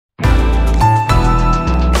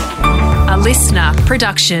listener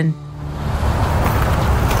production.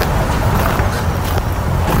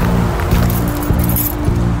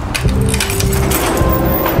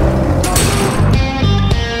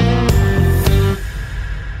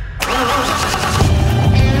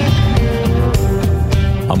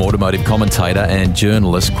 I'm automotive commentator and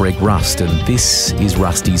journalist Greg Rust, and this is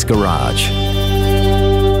Rusty's Garage.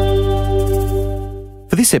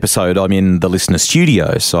 For this episode, I'm in the listener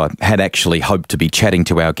studio, so I had actually hoped to be chatting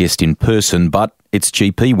to our guest in person, but it's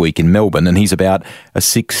GP week in Melbourne, and he's about a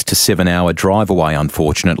 6 to 7 hour drive away,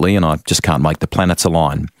 unfortunately, and I just can't make the planets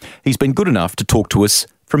align. He's been good enough to talk to us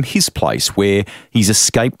from his place, where he's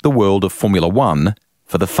escaped the world of Formula One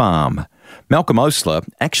for the farm. Malcolm Oastler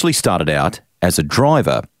actually started out as a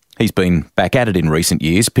driver. He's been back at it in recent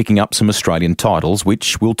years, picking up some Australian titles,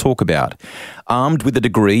 which we'll talk about. Armed with a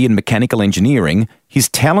degree in mechanical engineering, his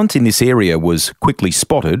talent in this area was quickly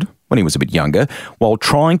spotted when he was a bit younger, while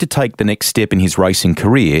trying to take the next step in his racing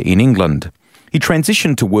career in England. He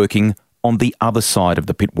transitioned to working on the other side of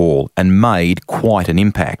the pit wall and made quite an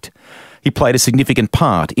impact. He played a significant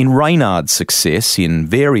part in Reynard's success in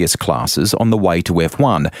various classes on the way to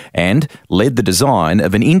F1 and led the design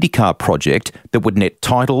of an IndyCar project that would net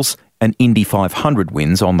titles and Indy 500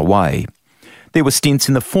 wins on the way. There were stints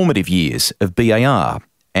in the formative years of BAR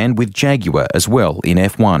and with Jaguar as well in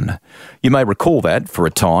F1. You may recall that, for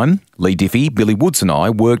a time, Lee Diffie, Billy Woods and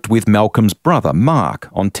I worked with Malcolm's brother, Mark,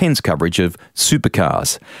 on Ten's coverage of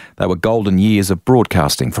supercars. They were golden years of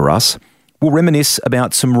broadcasting for us. We'll reminisce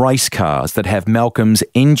about some race cars that have Malcolm's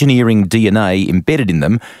engineering DNA embedded in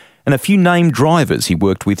them and a few named drivers he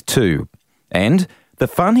worked with too. And the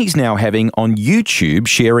fun he's now having on YouTube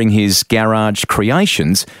sharing his garage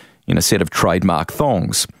creations in a set of trademark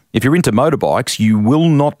thongs. If you're into motorbikes, you will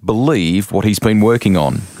not believe what he's been working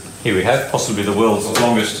on. Here we have possibly the world's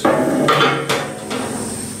longest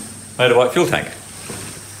motorbike fuel tank.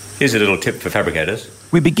 Here's a little tip for fabricators.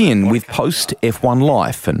 We begin with post-F1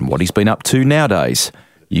 life and what he's been up to nowadays.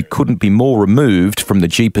 You couldn't be more removed from the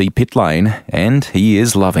GP pit lane, and he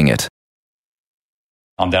is loving it.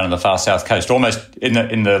 I'm down on the far south coast, almost in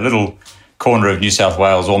the little corner of New South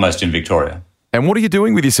Wales, almost in Victoria. And what are you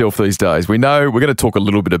doing with yourself these days? We know we're going to talk a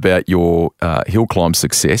little bit about your hill climb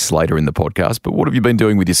success later in the podcast, but what have you been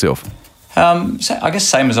doing with yourself? So I guess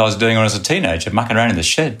same as I was doing when I was a teenager, mucking around in the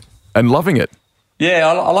shed. And loving it? Yeah,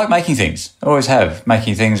 I like making things. I always have,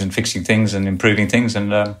 making things and fixing things and improving things,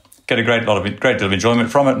 and get a great deal of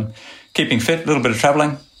enjoyment from it. And keeping fit, a little bit of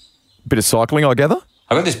travelling. Bit of cycling, I gather?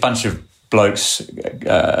 I've got this bunch of blokes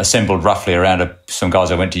assembled roughly around some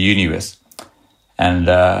guys I went to uni with. And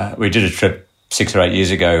we did a trip 6 or 8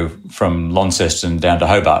 years ago from Launceston down to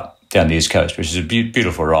Hobart, down the East Coast, which is a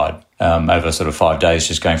beautiful ride over sort of 5 days,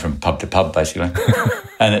 just going from pub to pub, basically.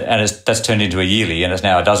 and that's turned into a yearly, and it's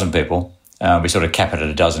now a dozen people. We sort of cap it at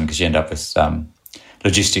a dozen because you end up with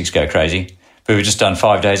logistics go crazy. But we've just done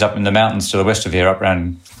 5 days up in the mountains to the west of here, up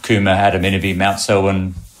around Cooma, Adaminaby, Mount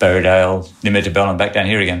Selwyn, Berrydale, Nimmitabel, and back down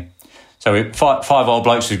here again. So we five old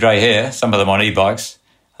blokes with grey hair, some of them on e-bikes.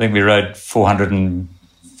 I think we rode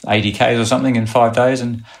 480 Ks or something in 5 days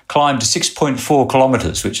and climbed 6.4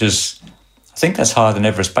 kilometres, which is, I think that's higher than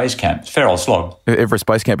Everest Base Camp. It's a fair old slog. Everest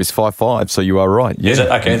Base Camp is 5.5, so you are right. Yeah. Is it?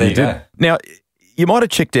 Okay, there you go. Now, you might have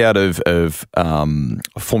checked out of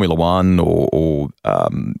Formula One or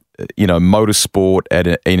motorsport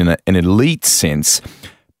in an elite sense,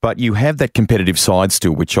 but you have that competitive side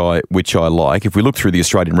still, which I like. If we look through the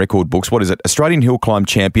Australian record books, what is it? Australian hill climb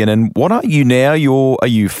champion, and what are you now? Are you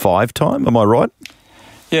 5-time? Am I right?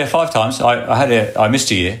 Yeah, 5 times. I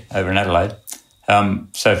missed a year over in Adelaide,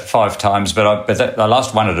 so 5 times. But I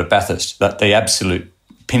last won it at Bathurst. The absolute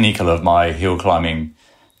pinnacle of my hill climbing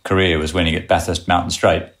career was winning at Bathurst Mountain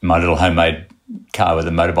Straight, my little homemade car with a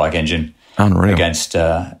motorbike engine. Unreal. Against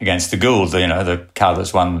the Gould, the car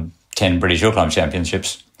that's won 10 British hill climb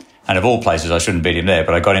championships. And of all places, I shouldn't beat him there,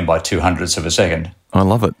 but I got him by 200ths of a second. I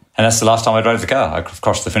love it. And that's the last time I drove the car. I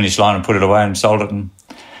crossed the finish line and put it away and sold it. And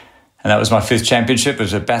that was my 5th championship. It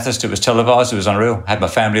was at Bathurst. It was televised. It was unreal. I had my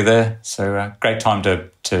family there. So great time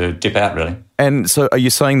to dip out, really. And so are you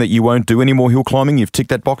saying that you won't do any more hill climbing? You've ticked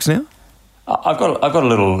that box now? I've got a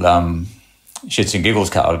little shits and giggles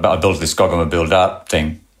car. I built this Gogama Dart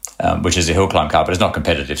thing, which is a hill climb car, but it's not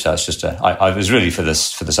competitive. So it's just I was really for the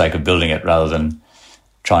sake of building it rather than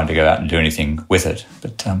trying to go out and do anything with it.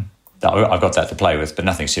 But I've got that to play with, but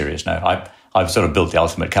nothing serious. No, I've sort of built the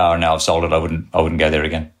ultimate car, and now I've sold it. I wouldn't go there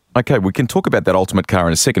again. Okay, we can talk about that ultimate car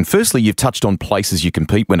in a second. Firstly, you've touched on places you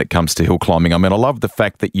compete when it comes to hill climbing. I mean, I love the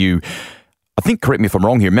fact that you, I think, correct me if I'm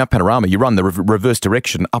wrong here, Mount Panorama, you run the reverse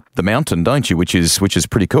direction up the mountain, don't you, which is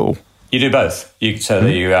pretty cool. You do both. You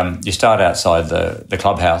start outside the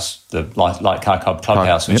clubhouse, the light car club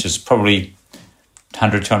clubhouse, which is probably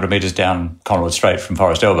 100, 200 metres down Conrod Straight from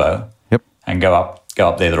Forest Elbow, and go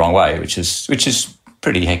up there the wrong way, which is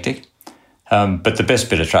pretty hectic. But the best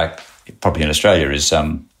bit of track, probably in Australia, is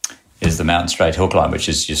the Mountain Straight hill climb, which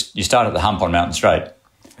is you start at the hump on Mountain Straight.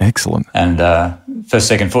 Excellent. And first,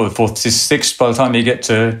 second, fourth, sixth, by the time you get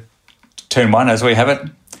to turn one, as we have it.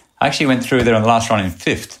 I actually went through there on the last run in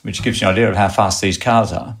fifth, which gives you an idea of how fast these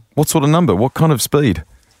cars are. What sort of number? What kind of speed?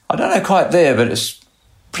 I don't know quite there, but it's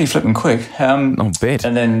pretty flipping quick. I'll bet.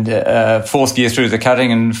 And then fourth gear through the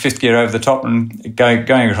cutting and fifth gear over the top and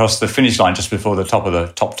going across the finish line just before the top of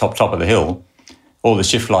the top of the hill. All the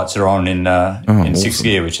shift lights are on in sixth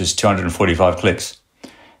gear, which is 245 clicks.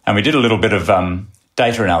 And we did a little bit of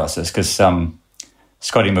data analysis because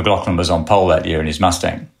Scotty McLaughlin was on pole that year in his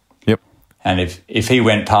Mustang. And if he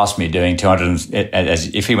went past me doing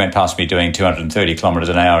 230 kilometres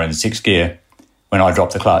an hour in sixth gear when I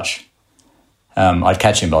dropped the clutch, I'd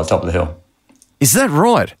catch him by the top of the hill. Is that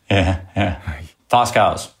right? Yeah. Fast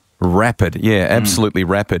cars. Rapid, yeah, absolutely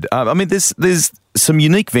rapid. I mean, there's some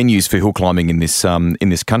unique venues for hill climbing in this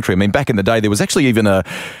country. I mean, back in the day, there was actually even a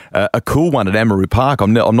cool one at Amaroo Park.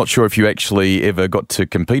 I'm not sure if you actually ever got to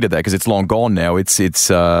compete at that because it's long gone now. It's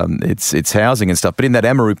housing and stuff. But in that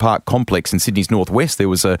Amaroo Park complex in Sydney's northwest, there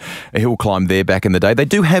was a hill climb there back in the day. They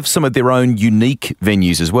do have some of their own unique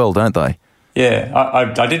venues as well, don't they? Yeah,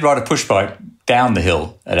 I did ride a push bike down the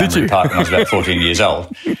hill at Amaroo Park when I was about 14 years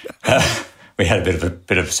old. We had a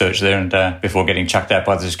bit of a search there, and before getting chucked out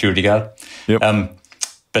by the security guard. Yep. No,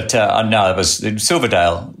 it was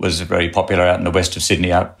Silverdale was very popular out in the west of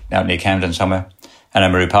Sydney, out near Camden somewhere, and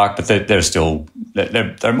Amaroo Park. But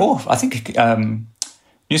they're more. I think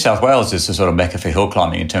New South Wales is the sort of mecca for hill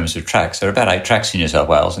climbing in terms of tracks. There are about 8 tracks in New South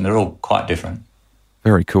Wales, and they're all quite different.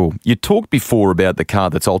 Very cool. You talked before about the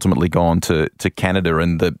car that's ultimately gone to Canada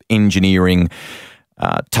and the engineering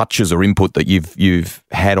touches or input that you've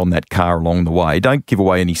had on that car along the way. Don't give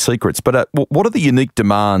away any secrets, but what are the unique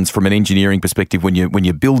demands from an engineering perspective when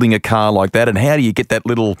you're building a car like that, and how do you get that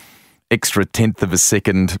little extra tenth of a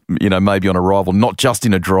second, maybe on arrival, not just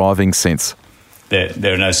in a driving sense?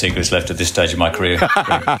 There are no secrets left at this stage of my career.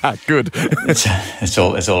 Good. It's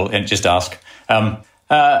all. Just ask.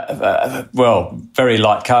 Well, very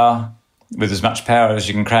light car with as much power as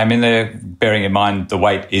you can cram in there. Bearing in mind the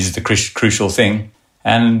weight is the crucial thing.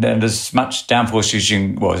 And as much downforce as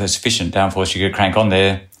as sufficient downforce you could crank on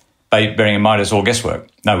there, bearing in mind it's all guesswork,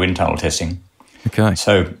 no wind tunnel testing. Okay.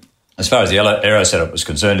 So as far as the aero setup was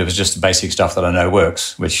concerned, it was just the basic stuff that I know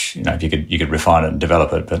works, which, you could refine it and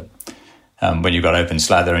develop it. But when you've got open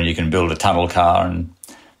slather and you can build a tunnel car and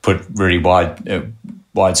put really wide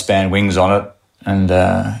span wings on it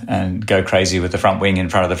and go crazy with the front wing in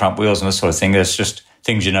front of the front wheels and this sort of thing, there's just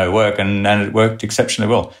things work, and it worked exceptionally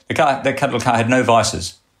well. That little car had no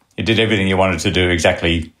vices. It did everything you wanted to do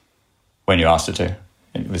exactly when you asked it to.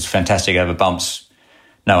 It was fantastic over bumps,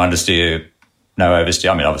 no understeer, no oversteer.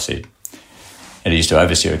 I mean, obviously, it used to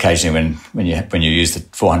oversteer occasionally when you use the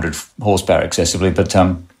 400 horsepower excessively, but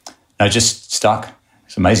no, just stuck.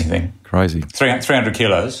 It's an amazing thing. Crazy. 300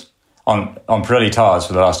 kilos on Pirelli tyres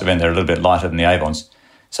for the last event. They're a little bit lighter than the Avons,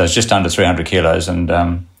 so it's just under 300 kilos and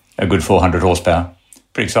a good 400 horsepower.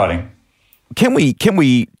 Pretty exciting. Can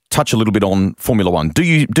we touch a little bit on Formula One? Do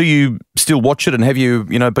you still watch it, and have you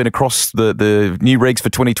been across the new regs for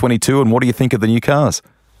 2022? And what do you think of the new cars?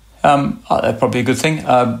 That's probably a good thing.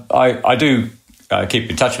 I do keep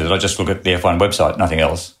in touch with it. I just look at the F1 website, nothing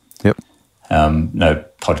else. Yep. No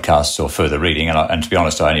podcasts or further reading, and to be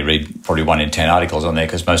honest, I only read probably 1 in 10 articles on there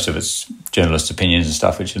because most of it's journalists' opinions and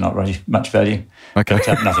stuff, which are not really much value. Okay.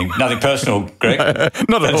 But, nothing personal, Greg.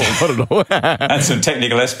 Not at all. And some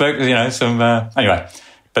technical aspects, anyway.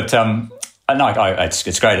 But no,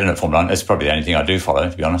 it's great, isn't it, Formula 1? It's probably the only thing I do follow,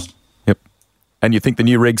 to be honest. Yep. And you think the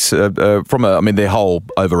new regs, their whole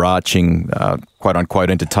overarching, quote-unquote,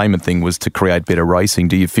 entertainment thing was to create better racing.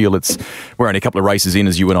 Do you feel we're only a couple of races in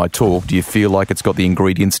as you and I talk, do you feel like it's got the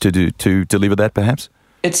ingredients to deliver that, perhaps?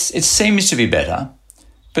 It seems to be better.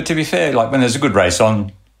 But to be fair, like when there's a good race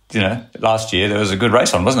on, last year there was a good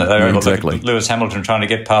race on, wasn't it? Exactly. Lewis Hamilton trying to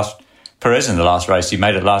get past Perez in the last race. He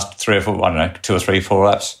made it last 3 or 4, I don't know, 2 or 3, 4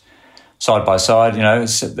 laps side by side.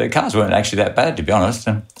 The cars weren't actually that bad, to be honest.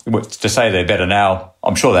 And to say they're better now,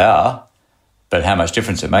 I'm sure they are, but how much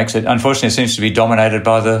difference it makes. It unfortunately seems to be dominated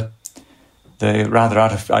by the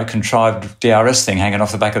rather contrived DRS thing hanging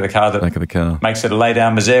off the back of the car that makes it a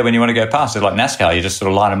lay-down misère when you want to go past it. Like NASCAR, you just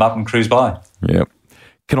sort of line them up and cruise by. Yep.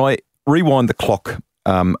 Can I rewind the clock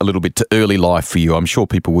a little bit to early life for you. I'm sure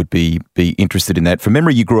people would be interested in that. From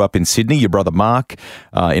memory, you grew up in Sydney. Your brother Mark,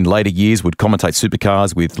 in later years, would commentate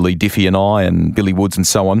supercars with Lee Diffie and I and Billy Woods and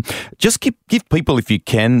so on. Just give people, if you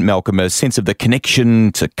can, Malcolm, a sense of the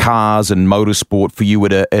connection to cars and motorsport for you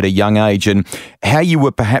at a young age, and how you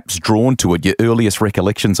were perhaps drawn to it, your earliest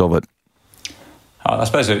recollections of it. I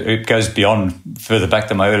suppose it goes beyond further back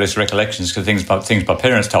than my earliest recollections, because things my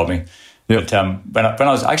parents told me. Yep. But when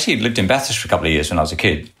I actually lived in Bathurst for a couple of years when I was a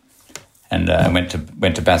kid, and went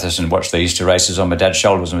to Bathurst and watched the Easter races on my dad's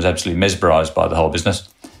shoulders and was absolutely mesmerised by the whole business.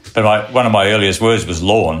 But one of my earliest words was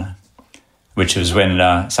lawn, which was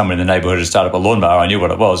when someone in the neighbourhood had started up a lawnmower. I knew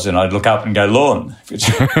what it was, and I'd look up and go lawn, which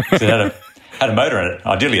it had a motor in it,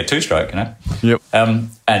 ideally a two-stroke, Yep. And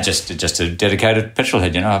just a dedicated petrol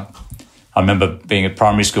head, I remember being at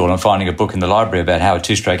primary school and finding a book in the library about how a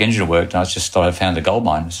two-stroke engine worked, and I just thought I found a gold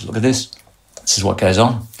mine. I said, look at this. This is what goes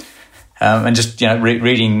on. And just,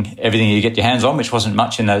 reading everything you get your hands on, which wasn't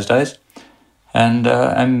much in those days, and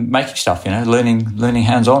making stuff, learning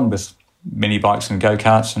hands-on with mini bikes and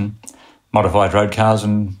go-karts and modified road cars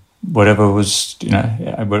and whatever was,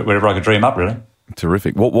 whatever I could dream up, really.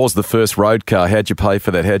 Terrific. What was the first road car? How'd you pay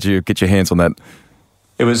for that? How'd you get your hands on that?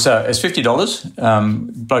 It's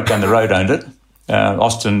 $50. Bloke down the road owned it,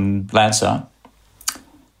 Austin Lancer,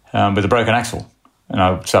 with a broken axle. And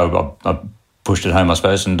I pushed it home, I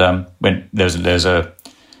suppose, and there's a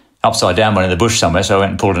upside down one in the bush somewhere, so I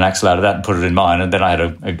went and pulled an axle out of that and put it in mine, and then I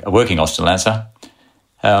had a working Austin Lancer.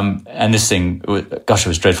 And this thing, gosh, it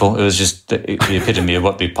was dreadful. It was just the epitome of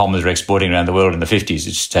what the Palmers were exporting around the world in the 50s.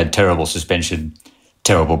 It just had terrible suspension,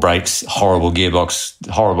 terrible brakes, horrible gearbox,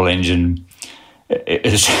 horrible engine. It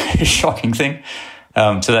was a shocking thing.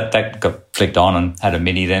 So that got flicked on and had a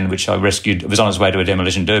Mini then, which I rescued. It was on its way to a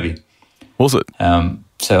demolition derby. Was it?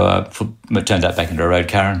 So I turned that back into a road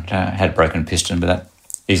car and had a broken piston, but that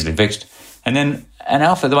easily fixed. And then an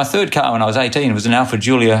Alfa, my third car when I was 18 was an Alfa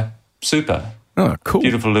Giulia Super. Oh, cool.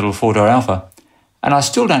 Beautiful little four-door Alfa. And I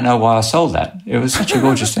still don't know why I sold that. It was such a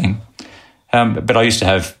gorgeous thing. But I used to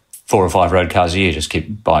have 4 or 5 road cars a year, just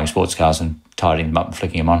keep buying sports cars and tidying them up and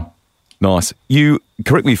flicking them on. Nice. You,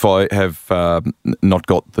 correct me if I have not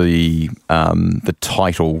got the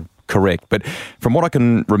title correct, but from what I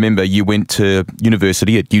can remember, you went to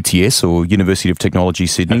university at UTS, or University of Technology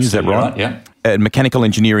Sydney. Absolutely, is that right? Yeah. And mechanical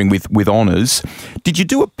engineering with honours. Did you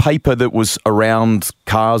do a paper that was around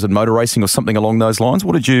cars and motor racing or something along those lines?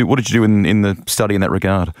 What did you do in the study in that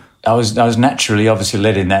regard? I was naturally, obviously,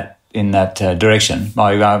 led in that direction.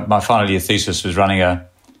 My final year thesis was running another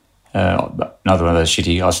one of those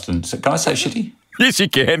shitty Austin. Can I say shitty? Yes, you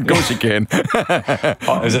can. Of course you can.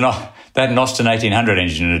 They had an Austin 1800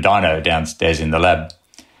 engine and a dyno downstairs in the lab.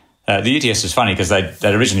 The UTS is funny because they'd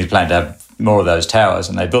originally planned to have more of those towers,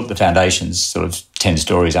 and they built the foundations sort of 10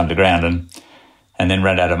 stories underground and then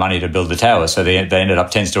ran out of money to build the towers. So they ended up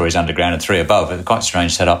 10 stories underground and 3 above. It was quite a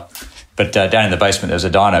strange setup. But down in the basement, there was a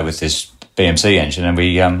dyno with this BMC engine,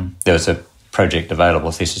 and there was a project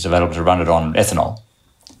available, thesis available to run it on ethanol,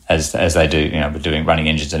 as they do, we're running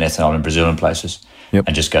engines in ethanol in Brazil and places, yep.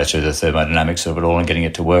 And just go through the thermodynamics of it all and getting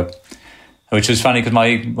it to work. Which was funny because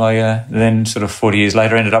my then sort of 40 years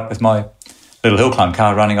later ended up with my little hill climb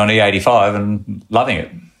car running on E85 and loving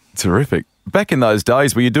it. Terrific. Back in those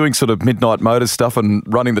days, were you doing sort of midnight motor stuff and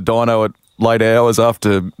running the dyno at late hours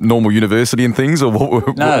after normal university and things? Or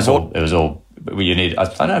what? No, it was all you need. I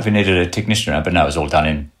don't know if you needed a technician around, but no, it was all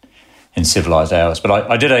done in civilised hours.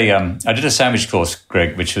 But I did a sandwich course,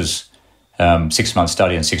 Greg, which was 6 months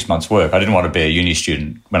study and 6 months work. I didn't want to be a uni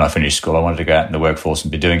student when I finished school. I wanted to go out in the workforce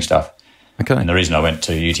and be doing stuff. Okay. And the reason I went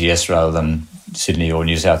to UTS rather than Sydney or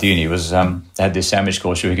New South Uni was they had this sandwich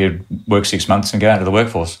course where we could work 6 months and go out into the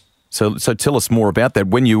workforce. So tell us more about that.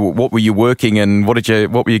 What were you working and what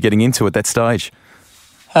were you getting into at that stage?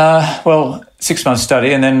 6 months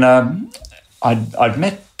study, and then I'd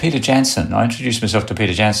met Peter Jansen. I introduced myself to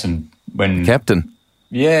Peter Jansen when Captain.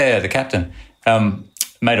 Yeah, the captain.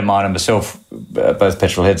 Mate of mine and myself, both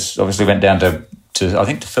petrol heads, obviously went down to I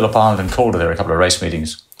think to Phillip Island and Calder. There were a couple of race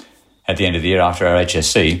meetings at the end of the year after our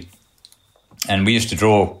HSC, and we used to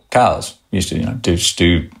draw cars. We used to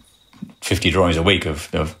do 50 drawings a week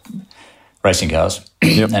of racing cars.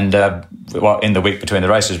 Yep. And in the week between the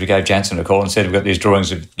races, we gave Jansen a call and said, we've got these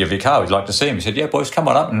drawings of your car, we'd like to see him. He said, yeah, boys, come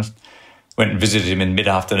on up. And went and visited him in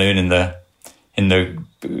mid-afternoon in the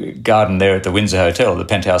garden there at the Windsor Hotel, the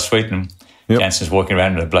penthouse suite, and yep. Jansen's walking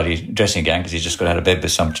around in a bloody dressing gown because he just got out of bed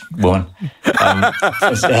with some woman.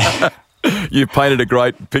 You've painted a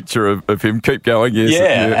great picture of him. Keep going, yes.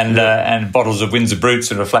 Yeah, and bottles of Windsor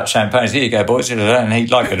Brutes and a flat champagne. Here you go, boys. And he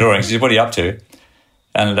liked the drawings. He said, what are you up to?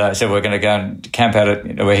 And I said, we're going to go and camp out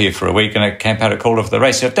we're here for a week, going to camp out at Calder for the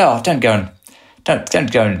race. He said, no, don't go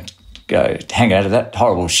and hang out at that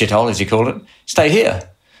horrible shithole, as he called it. Stay here.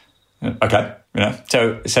 Okay.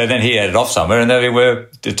 So then he headed off somewhere, and there we were,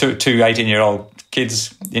 the two 18-year-old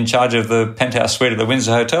kids in charge of the penthouse suite at the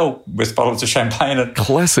Windsor Hotel with bottles of champagne. And,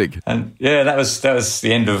 classic. And yeah, that was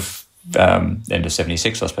the end of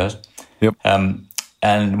 76, I suppose. Yep.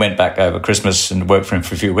 And went back over Christmas and worked for him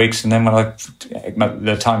for a few weeks. And then when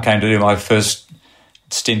the time came to do my first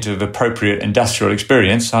stint of appropriate industrial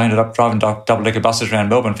experience, I ended up driving double-decker buses around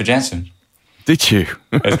Melbourne for Janssen. Did you?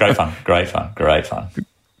 It was great fun.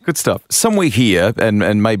 Good stuff. Somewhere here,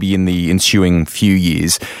 and maybe in the ensuing few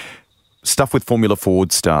years, stuff with Formula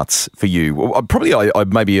Ford starts for you. Well, probably I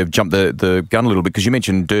maybe have jumped the gun a little bit because you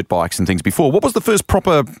mentioned dirt bikes and things before. What was the first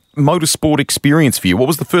proper motorsport experience for you? What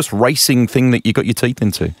was the first racing thing that you got your teeth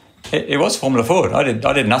into? It was Formula Ford. I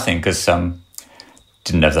did nothing because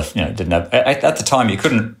didn't have at the time you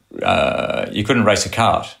couldn't race a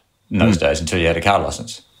kart in those days until you had a car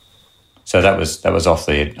license. So that was off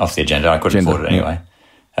the agenda. I couldn't afford it anyway.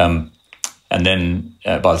 And then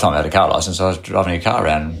by the time I had a car license, I was driving a car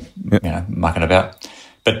around, mucking about.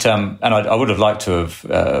 But and I would have liked to have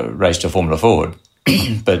raced a Formula Ford,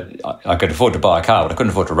 but I could afford to buy a car, but I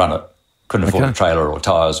couldn't afford to run it. Couldn't afford a trailer or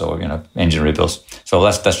tyres or engine rebuilds. So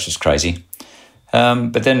that's just crazy.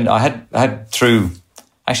 But then I had through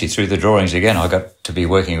the drawings again, I got to be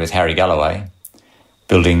working with Harry Galloway,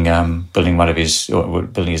 building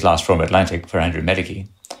his last Formula Atlantic for Andrew Medicki.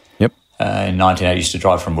 In 1980, I used to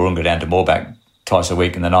drive from Warringah down to Mooreback twice a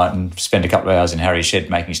week in the night and spend a couple of hours in Harry's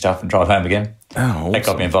shed making stuff and drive home again. Oh, awesome. That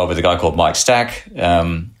got me involved with a guy called Mike Stack,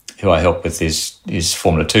 who I helped with his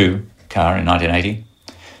Formula 2 car in 1980.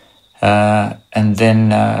 And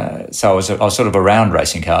then, so I was sort of around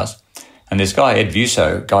racing cars. And this guy, Ed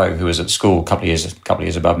Vuso, guy who was at school a couple of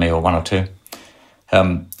years above me, or one or two,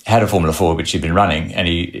 had a Formula 4 which he'd been running, and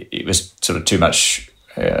it was sort of too much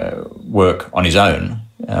work on his own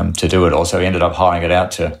to do it all. So he ended up hiring it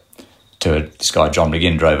out to this guy, John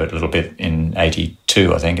McGinn, drove it a little bit in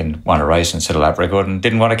 82, I think, and won a race and set a lap record and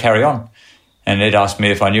didn't want to carry on. And Ed asked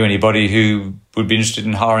me if I knew anybody who would be interested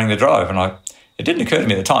in hiring the drive. And it didn't occur to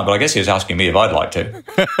me at the time, but I guess he was asking me if I'd like to.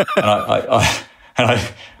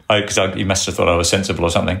 Because he must have thought I was sensible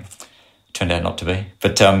or something. Turned out not to be.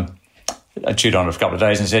 But I chewed on it for a couple of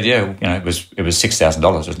days and said, it was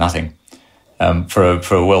 $6,000. It was nothing.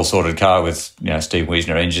 For a well-sorted car with Steve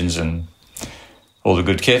Wiesner engines and all the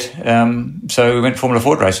good kit. So we went Formula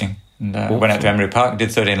Ford racing and went out to Amaru Park and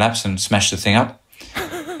did 13 laps and smashed the thing up.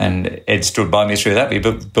 And Ed stood by me through that. We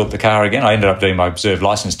built the car again. I ended up doing my observed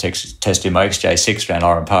licence test in my XJ6 around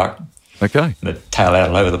Oran Park. Okay. The tail out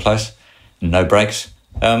all over the place, no brakes.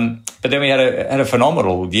 But then we had a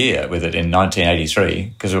phenomenal year with it in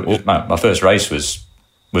 1983 because my first race was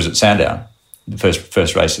at Sandown. The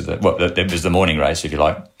first race of it was the morning race, if you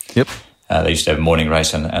like. Yep. They used to have a morning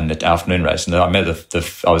race and the afternoon race, and then I remember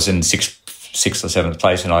I was in sixth or seventh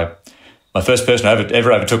place, and my first person I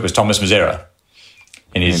ever overtook was Thomas Mazzera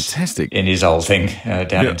in his old thing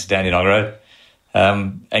down into Dandenong Road,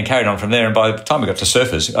 and carried on from there. And by the time we got to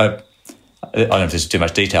Surfers, I don't know if this is too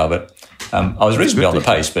much detail, but I was reasonably on the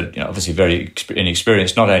pace, but obviously very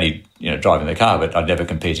inexperienced. Not only driving the car, but I'd never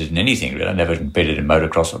competed in anything really. I never competed in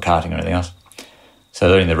motocross or karting or anything else. So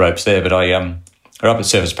learning the ropes there, but we're up at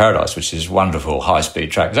Surfers Paradise, which is a wonderful high-speed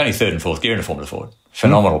track. It's only third and fourth gear in a Formula Ford.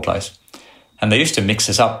 Phenomenal place. And they used to mix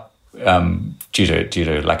us up due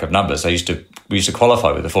to lack of numbers. We used to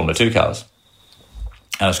qualify with the Formula 2 cars.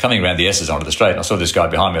 And I was coming around the S's onto the straight, and I saw this guy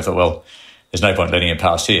behind me. I thought, well, there's no point letting him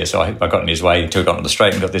pass here. So I got in his way until I got onto the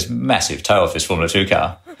straight and got this massive toe off this Formula 2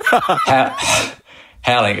 car.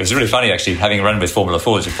 Howling. It was really funny, actually, having run with Formula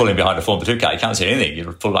 4s. You pull in behind a Formula 2 car, you can't see anything.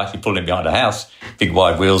 You pull in behind a house, big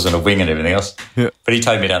wide wheels and a wing and everything else. Yeah. But he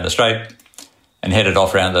towed me down the straight and headed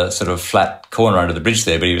off around the sort of flat corner under the bridge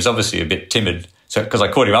there. But he was obviously a bit timid, so because I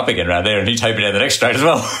caught him up again around there, and he towed me down the next straight as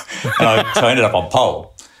well. So I ended up on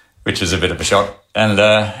pole, which was a bit of a shock. And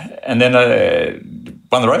then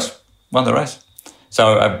won the race.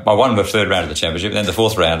 So I won the third round of the championship, and then the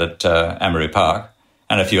fourth round at Amaru Park,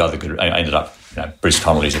 and a few other good. I ended up. Bruce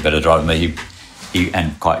Connolly's a better driver than me. He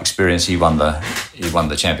and quite experienced. He won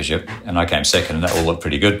the championship, and I came second, and that all looked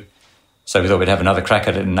pretty good. So we thought we'd have another crack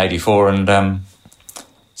at it in '84 and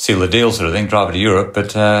seal the deal, sort of thing, drive it to Europe.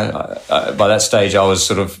 But by that stage, I was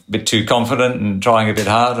sort of a bit too confident and trying a bit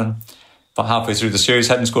hard, and about halfway through the series,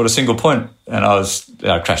 hadn't scored a single point, and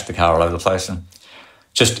I crashed the car all over the place and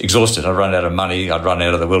just exhausted. I'd run out of money. I'd run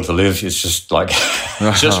out of the will to live. It's just like,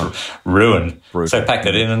 just ruined. Brutal. So I packed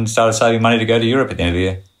it in and started saving money to go to Europe at the end of the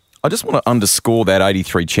year. I just want to underscore that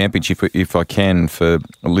 83 championship, if I can, for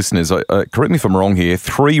listeners. Correct me if I'm wrong here.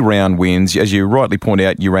 3-round wins. As you rightly point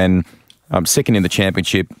out, you ran second in the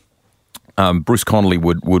championship. Bruce Connolly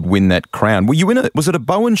would win that crown. Were you in was it a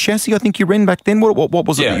Bowen chassis I think you ran back then? What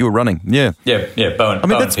was it that you were running? Yeah, Bowen. I mean,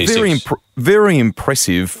 Bowen that's P6. very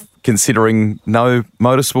impressive considering no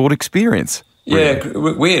motorsport experience. Yeah,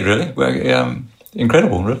 weird, really. Well,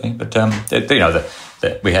 incredible, really.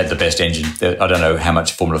 But we had the best engine. I don't know how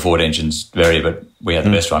much Formula Ford engines vary, but we had the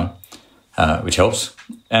best one, which helps.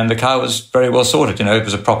 And the car was very well sorted.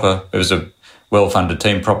 It was a well-funded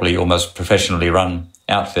team, properly, almost professionally run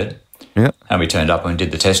outfit. Yeah. And we turned up and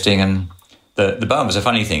did the testing. And the Bowen was a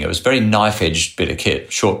funny thing. It was a very knife-edged bit of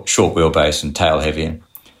kit, short wheelbase and tail heavy.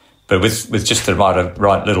 But with just the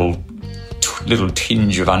right little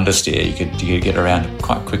tinge of understeer, you could get around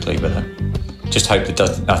quite quickly. But just hope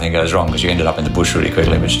that nothing goes wrong, because you ended up in the bush really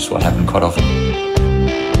quickly, which is what happened quite often.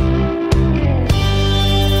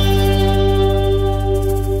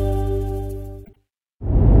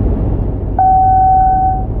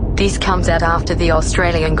 This comes out after the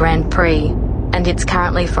Australian Grand Prix, and it's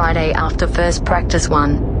currently Friday after first practice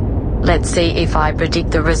 1. Let's see if I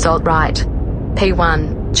predict the result right.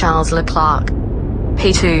 P1, Charles Leclerc.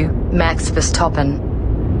 P2, Max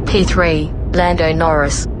Verstappen. P3, Lando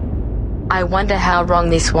Norris. I wonder how wrong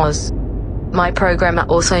this was. My programmer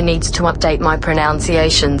also needs to update my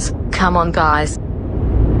pronunciations. Come on, guys.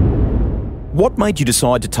 What made you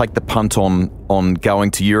decide to take the punt on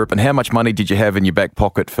going to Europe, and how much money did you have in your back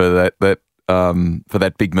pocket for that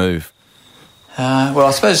big move? Well,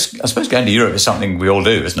 I suppose going to Europe is something we all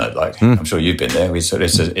do, isn't it? Like I'm sure you've been there. It's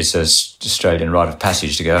a Australian rite of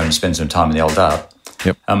passage to go and spend some time in the old Dart.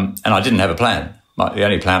 Yep. And I didn't have a plan. The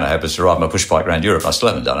only plan I had was to ride my push bike around Europe. I still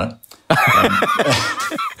haven't done it.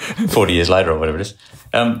 40 years later or whatever it is.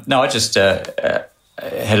 No, I just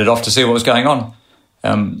headed off to see what was going on.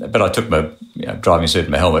 But I took my driving suit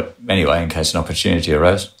and my helmet anyway in case an opportunity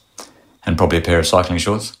arose, and probably a pair of cycling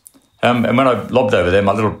shorts. And when I lobbed over there,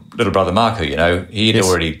 my little brother Mark, who he had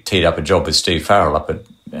already teed up a job with Steve Farrell up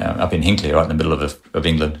in Hinckley, right in the middle of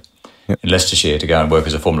England, in Leicestershire, to go and work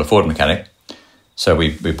as a Formula Ford mechanic. So we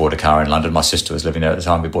bought a car in London. My sister was living there at the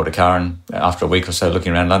time. We bought a car, and after a week or so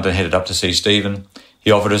looking around London, headed up to see Steve, and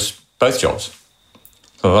he offered us both jobs.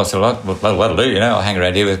 So I thought, well, that'll do. I'll hang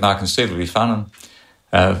around here with Mark and Steve. It'll be fun.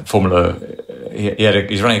 And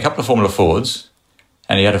he's running a couple of Formula Fords,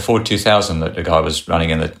 and he had a Ford 2000 that the guy was running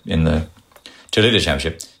in the 2-litre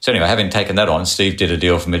championship. So anyway, having taken that on, Steve did a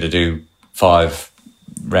deal for me to do 5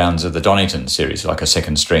 rounds of the Donington series, like a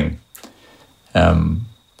second string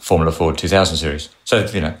Formula Ford 2000 series. So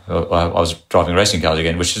I was driving racing cars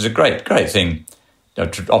again, which is a great thing.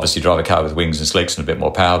 Obviously, drive a car with wings and slicks and a bit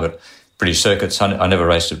more power, but British circuits. I never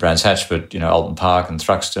raced at Brands Hatch, but Alton Park and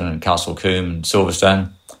Thruxton and Castle Combe and Silverstone.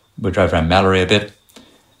 We drove around Mallory a bit.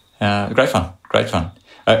 Great fun.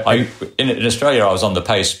 In Australia, I was on the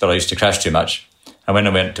pace, but I used to crash too much. And when I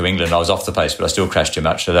went to England, I was off the pace, but I still crashed too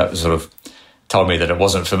much. So that sort of told me that it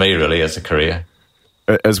wasn't for me really as a career.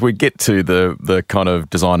 As we get to the kind of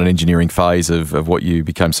design and engineering phase of what you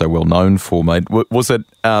became so well known for, mate, was it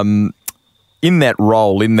in that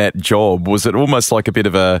role, in that job, was it almost like a bit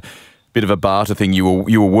of a barter thing? You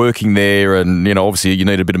were working there, and obviously you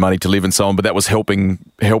needed a bit of money to live and so on, but that was helping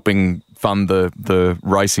fund the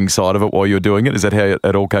racing side of it while you were doing it. Is that how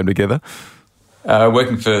it all came together?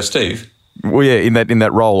 Working for Steve. Well, yeah, in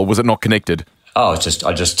that role, or was it not connected? Oh, I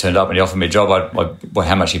just turned up and he offered me a job.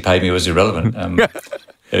 How much he paid me was irrelevant.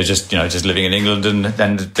 It was just living in England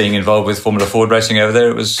and being involved with Formula Ford racing over there.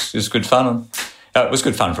 It was good fun. It was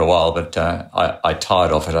good fun for a while, but I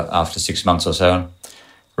tired of it after 6 months or so. And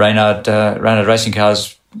Reynard Racing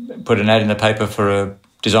Cars put an ad in the paper for a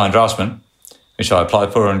design draftsman, which I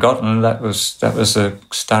applied for and got, and that was the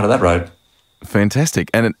start of that road.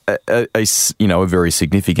 Fantastic, and a very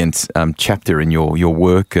significant chapter in your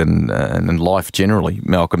work and life generally,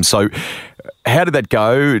 Malcolm. So, how did that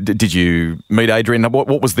go? Did you meet Adrian?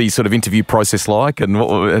 What was the sort of interview process like? And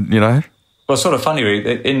Well, sort of funny.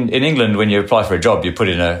 In England, when you apply for a job, you put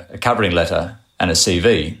in a covering letter and a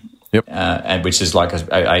CV. Yep. And which is like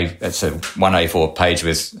it's a 1 A4 page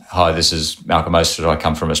with, "Hi, this is Malcolm Oastler. I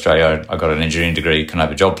come from Australia. I got an engineering degree. Can I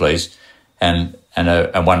have a job, please?" And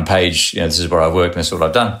 1 page, this is where I've worked and this is what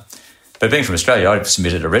I've done. But being from Australia, I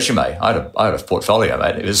submitted a resume. I had a portfolio,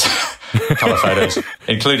 mate. It was colour photos,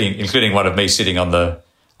 including one of me sitting on the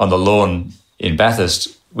lawn in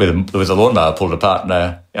Bathurst with a lawnmower pulled apart in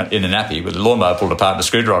a nappy with a lawnmower pulled apart and a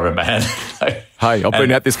screwdriver in my hand. Hey, I've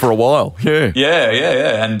been at this for a while. Yeah.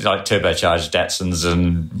 Yeah. And like turbocharged Datsuns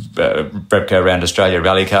and Repco around Australia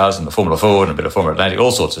rally cars and the Formula Ford and a bit of Formula Atlantic,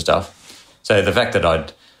 all sorts of stuff. So the fact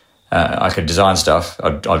that I could design stuff,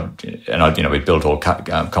 we'd built all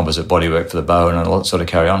composite bodywork for the bow and all that sort of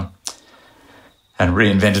carry on. And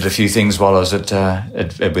reinvented a few things while I was with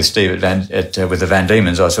Steve with the Van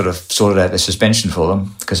Diemen's. I sort of sorted out the suspension for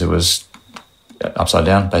them because it was upside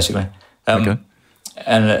down, basically. Okay.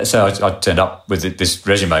 And so I turned up with this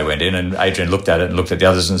resume, went in, and Adrian looked at it and looked at the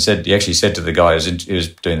others and he actually said to the guy who was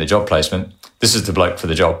doing the job placement, "This is the bloke for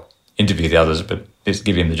the job. Interview the others, but let's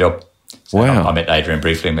give him the job." So wow. I met Adrian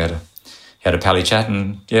briefly and we had a pally chat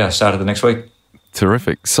and I started the next week.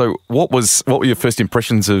 Terrific. So what were your first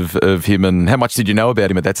impressions of him, and how much did you know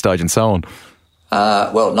about him at that stage and so on?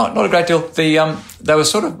 Well, not a great deal. They were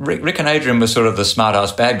sort of, Rick and Adrian were sort of the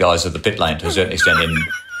smart-ass bad guys of the pit lane to a certain extent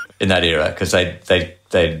in that era, because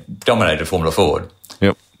they dominated Formula Ford.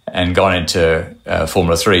 Yep. And gone into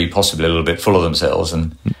Formula 3 possibly a little bit full of themselves,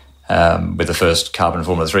 and with the first carbon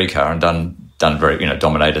Formula 3 car, and done very,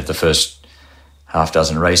 dominated the first half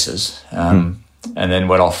dozen races. And then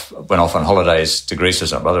went off on holidays to Greece or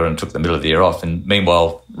something, brother, and took the middle of the year off. And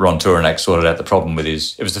meanwhile, Ron Touranek sorted out the problem with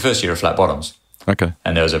it was the first year of flat bottoms. Okay.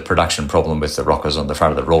 And there was a production problem with the rockers on the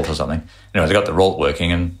front of the Ralt or something. Anyway, they got the Ralt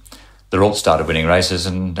working, and the Ralt started winning races,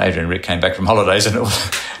 and Adrian and Rick came back from holidays, and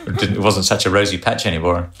it wasn't such a rosy patch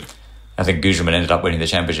anymore. I think Gugelmin ended up winning the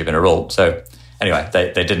championship in a Ralt. So anyway,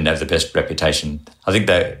 they didn't have the best reputation. I think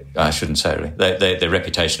I shouldn't say it really. Their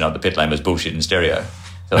reputation on the pit lane was bullshit in stereo.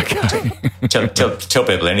 Okay. tell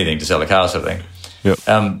people anything to sell a car, sort of thing. Yep.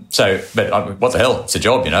 But what the hell? It's a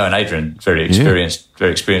job, And Adrian, very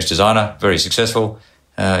experienced designer, very successful.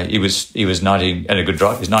 He was 90 and a good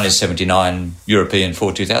drive. He was 1979 European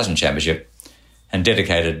Ford 2000 Championship, and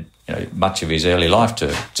dedicated much of his early life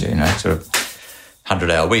to sort of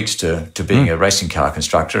 100-hour weeks to being a racing car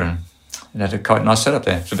constructor, and had a quite nice setup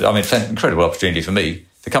there. So, I mean, it's an incredible opportunity for me.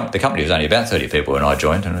 The company was only about 30 people when I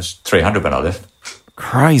joined, and it was 300 when I left.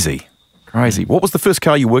 Crazy. What was the first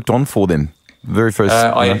car you worked on for them? The very first?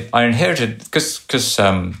 I inherited, because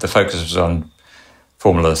the focus was on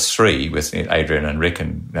Formula 3 with Adrian and Rick,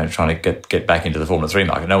 and trying to get back into the Formula 3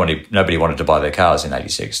 market. Nobody wanted to buy their cars in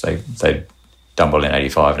 86. They'd done well in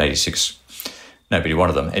 85 and 86. Nobody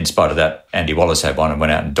wanted them. In spite of that, Andy Wallace had one and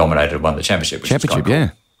went out and won the championship. Which was quite cool.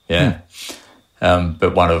 Yeah.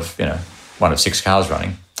 But one of 6 cars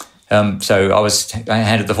running. So I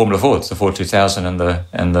handed the Formula Fords, the Ford 2000 and the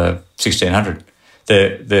 1600.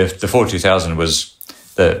 The Ford 2000 was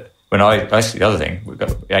the other thing. We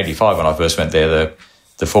got 85 when I first went there.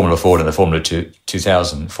 The Formula Ford and the Formula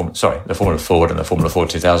 2000. The Formula Ford and the Formula Ford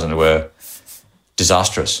 2000 were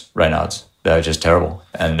disastrous Reynards. They were just terrible,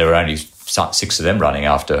 and there were only 6 of them running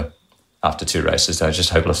after 2 races. They were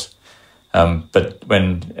just hopeless. But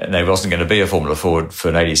there wasn't going to be a Formula Ford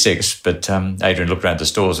for 86, but Adrian looked around the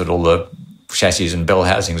stores at all the chassis and bell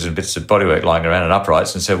housings and bits of bodywork lying around and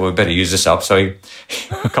uprights, and said, well, we better use this up. So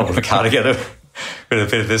he cobbled the car together with a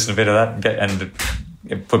bit of this and a bit of that, and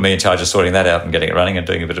put me in charge of sorting that out and getting it running and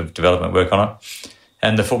doing a bit of development work on it.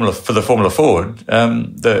 And for the Formula Ford,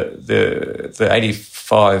 the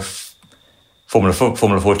 85 Formula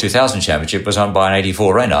Ford 2000 Championship was owned by an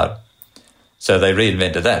 84 Reynard. So they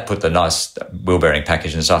reinvented that, put the nice wheel bearing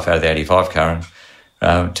package and stuff out of the 85 car,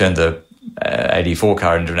 and turned the 84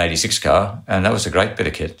 car into an 86 car, and that was a great bit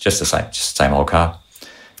of kit, just the same old car.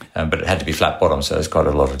 But it had to be flat bottom, so there's quite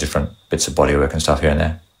a lot of different bits of bodywork and stuff here and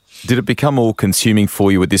there. Did it become all consuming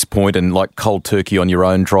for you at this point, and like cold turkey on your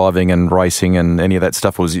own driving and racing and any of that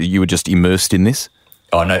stuff, or was you were just immersed in this?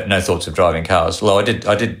 Oh, no thoughts of driving cars. Well, I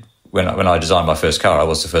did when I designed my first car. I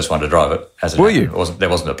was the first one to drive it. Were you? There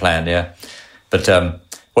wasn't a plan, yeah. But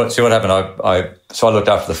what happened? I looked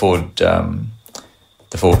after the Formula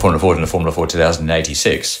Ford and the Formula Ford 2000 in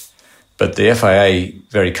 86. But the FIA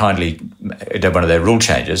very kindly did one of their rule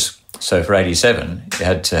changes. So for 87, you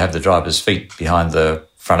had to have the driver's feet behind the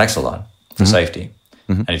front axle line for safety.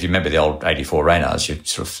 Mm-hmm. And if you remember the old 84 Reynards, you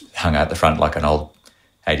sort of hung out the front like an old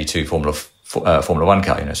 82 Formula 1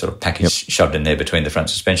 car, sort of package shoved in there between the front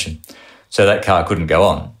suspension. So that car couldn't go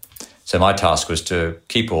on. So my task was to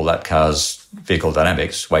keep all that car's vehicle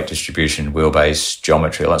dynamics, weight distribution, wheelbase,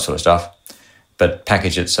 geometry, all that sort of stuff, but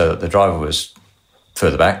package it so that the driver was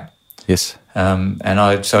further back. Yes. And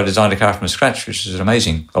I designed a car from scratch, which is an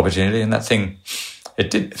amazing opportunity. And that thing,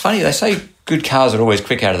 funny, they say good cars are always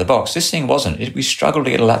quick out of the box. This thing wasn't. We struggled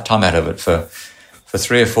to get a lap time out of it for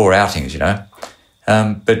 3 or 4 outings, But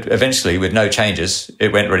eventually, with no changes,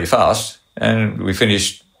 it went really fast. and we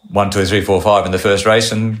finished 1, 2, 3, 4, 5 in the first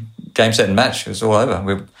race, and game, set and match. It was all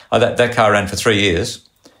over. That car ran for 3 years.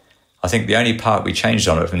 I think the only part we changed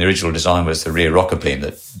on it from the original design was the rear rocker beam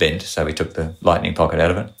that bent, so we took the lightning pocket out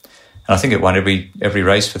of it. And I think it won every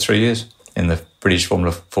race for 3 years in the British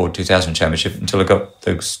Formula Ford 2000 Championship until it got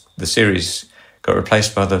the series got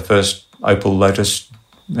replaced by the first Opel, Lotus,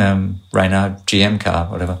 Reynard GM car,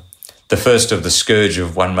 whatever. The first of the scourge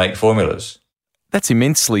of one-make formulas. That's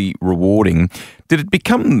immensely rewarding. Did it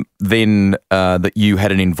become then that you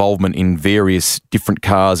had an involvement in various different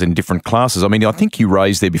cars in different classes? I mean, I think you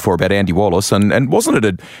raised there before about Andy Wallace, and wasn't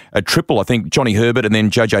it a triple? I think Johnny Herbert and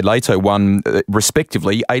then JJ Leto won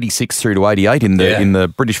respectively 86 through to 88 in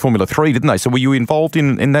the British Formula 3, didn't they? So were you involved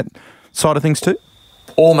in that side of things too?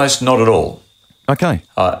 Almost not at all. Okay.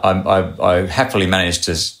 I happily managed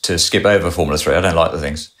to skip over Formula 3. I don't like the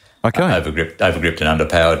things. Okay. Overgripped and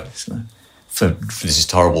underpowered. For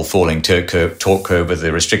this horrible falling torque curve with the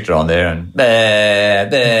restrictor on there, and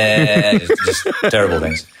just terrible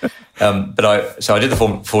things. So I did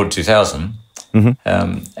the Ford 2000,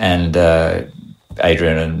 and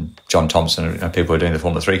Adrian and John Thompson, people were doing the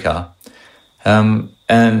Formula 3 car. And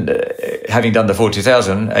having done the Ford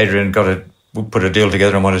 2000, Adrian put a deal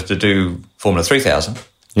together and wanted to do Formula 3000.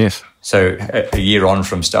 Yes. So a year on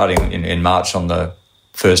from starting in March on the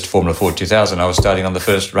first Formula Ford 2000, I was starting on the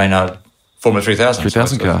first Reynard Formula 3000.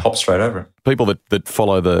 3000 car. Hop straight over it. People that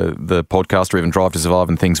follow the podcast or even Drive to Survive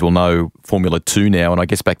and things will know Formula 2 now, and I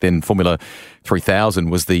guess back then Formula 3000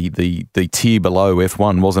 was the tier below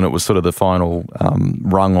F1, wasn't it? It was sort of the final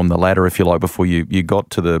rung on the ladder, if you like, before you got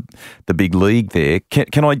to the big league there.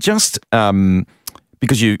 Can I just...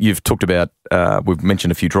 because you've talked about, we've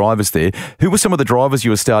mentioned a few drivers there. Who were some of the drivers you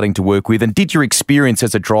were starting to work with? And did your experience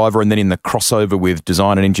as a driver and then in the crossover with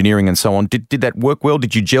design and engineering and so on, did that work well?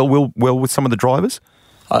 Did you gel well with some of the drivers?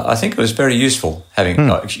 I think it was very useful,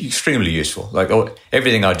 extremely useful. Like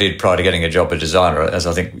everything I did prior to getting a job as a designer, as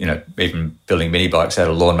I think, even building mini bikes out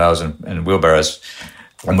of lawnmowers and wheelbarrows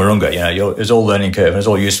and Marunga, it was all learning curve and it was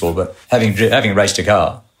all useful. But having raced a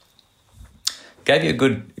car gave me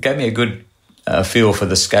a good feel for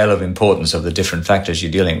the scale of importance of the different factors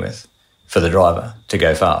you're dealing with for the driver to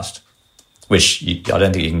go fast, which I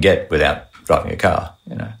don't think you can get without driving a car.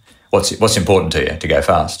 What's important to you to go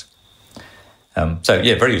fast.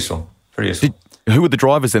 Very useful. Very useful. Who were the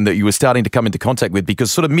drivers then that you were starting to come into contact with?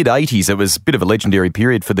 Because sort of mid-'80s, it was a bit of a legendary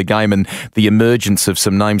period for the game and the emergence of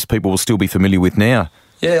some names people will still be familiar with now.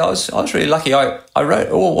 Yeah, I was really lucky. I wrote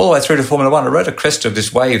all the way through to Formula 1. I rode a crest of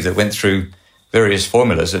this wave that went through various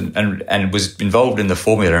formulas and was involved in the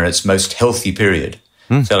formula in its most healthy period.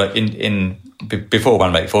 So like before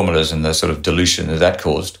one-make formulas and the sort of dilution that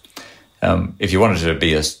caused, if you wanted to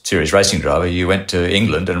be a serious racing driver, you went to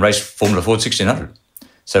England and raced Formula Ford 1600.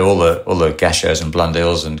 So all the Gashos and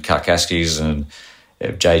Blundells and Karkaskis and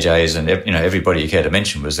JJs and everybody you care to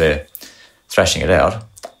mention was there thrashing it out.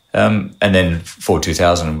 And then Ford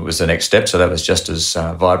 2000 was the next step, so that was just as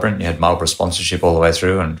vibrant. You had Marlboro sponsorship all the way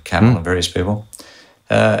through and Camel and various people.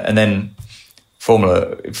 And then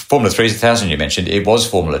Formula 3000 you mentioned, it was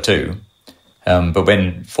Formula 2. But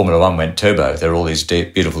when Formula 1 went turbo, there were all these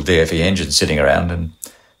beautiful DFE engines sitting around, and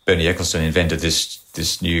Bernie Ecclestone invented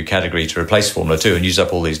this new category to replace Formula 2 and use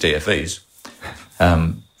up all these DFEs.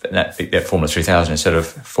 And that Formula 3000 instead of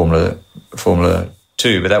Formula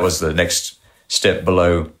 2, but that was the next step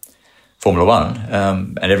below Formula 1,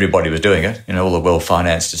 and everybody was doing it. All the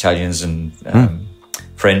well-financed Italians and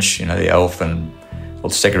French, the Elf and all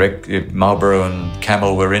the Stegarek, Marlboro and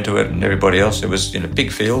Camel were into it, and everybody else. It was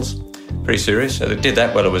big fields, pretty serious. So they did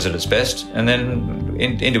that while it was at its best, and then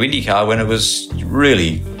into IndyCar when it was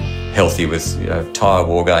really healthy with tyre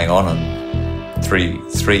war going on and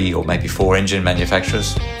three or maybe four engine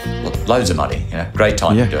manufacturers, loads of money. Great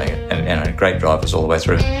time for doing it, and great drivers all the way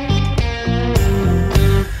through.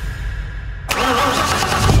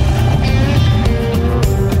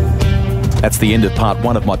 That's the end of part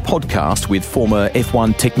one of my podcast with former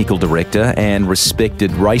F1 technical director and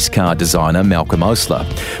respected race car designer Malcolm Oastler.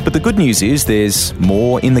 But the good news is there's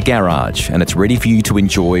more in the garage and it's ready for you to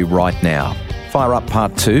enjoy right now. Fire up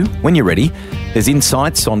part two when you're ready. There's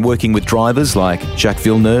insights on working with drivers like Jacques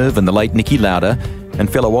Villeneuve and the late Niki Lauda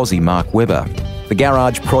and fellow Aussie Mark Webber. The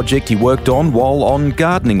garage project he worked on while on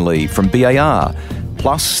gardening leave from BAR,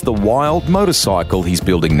 plus the wild motorcycle he's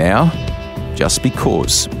building now. Just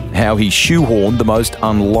because. How he shoehorned the most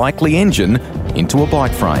unlikely engine into a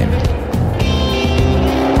bike frame.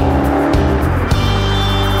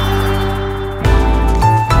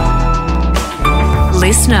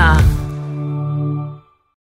 Listener.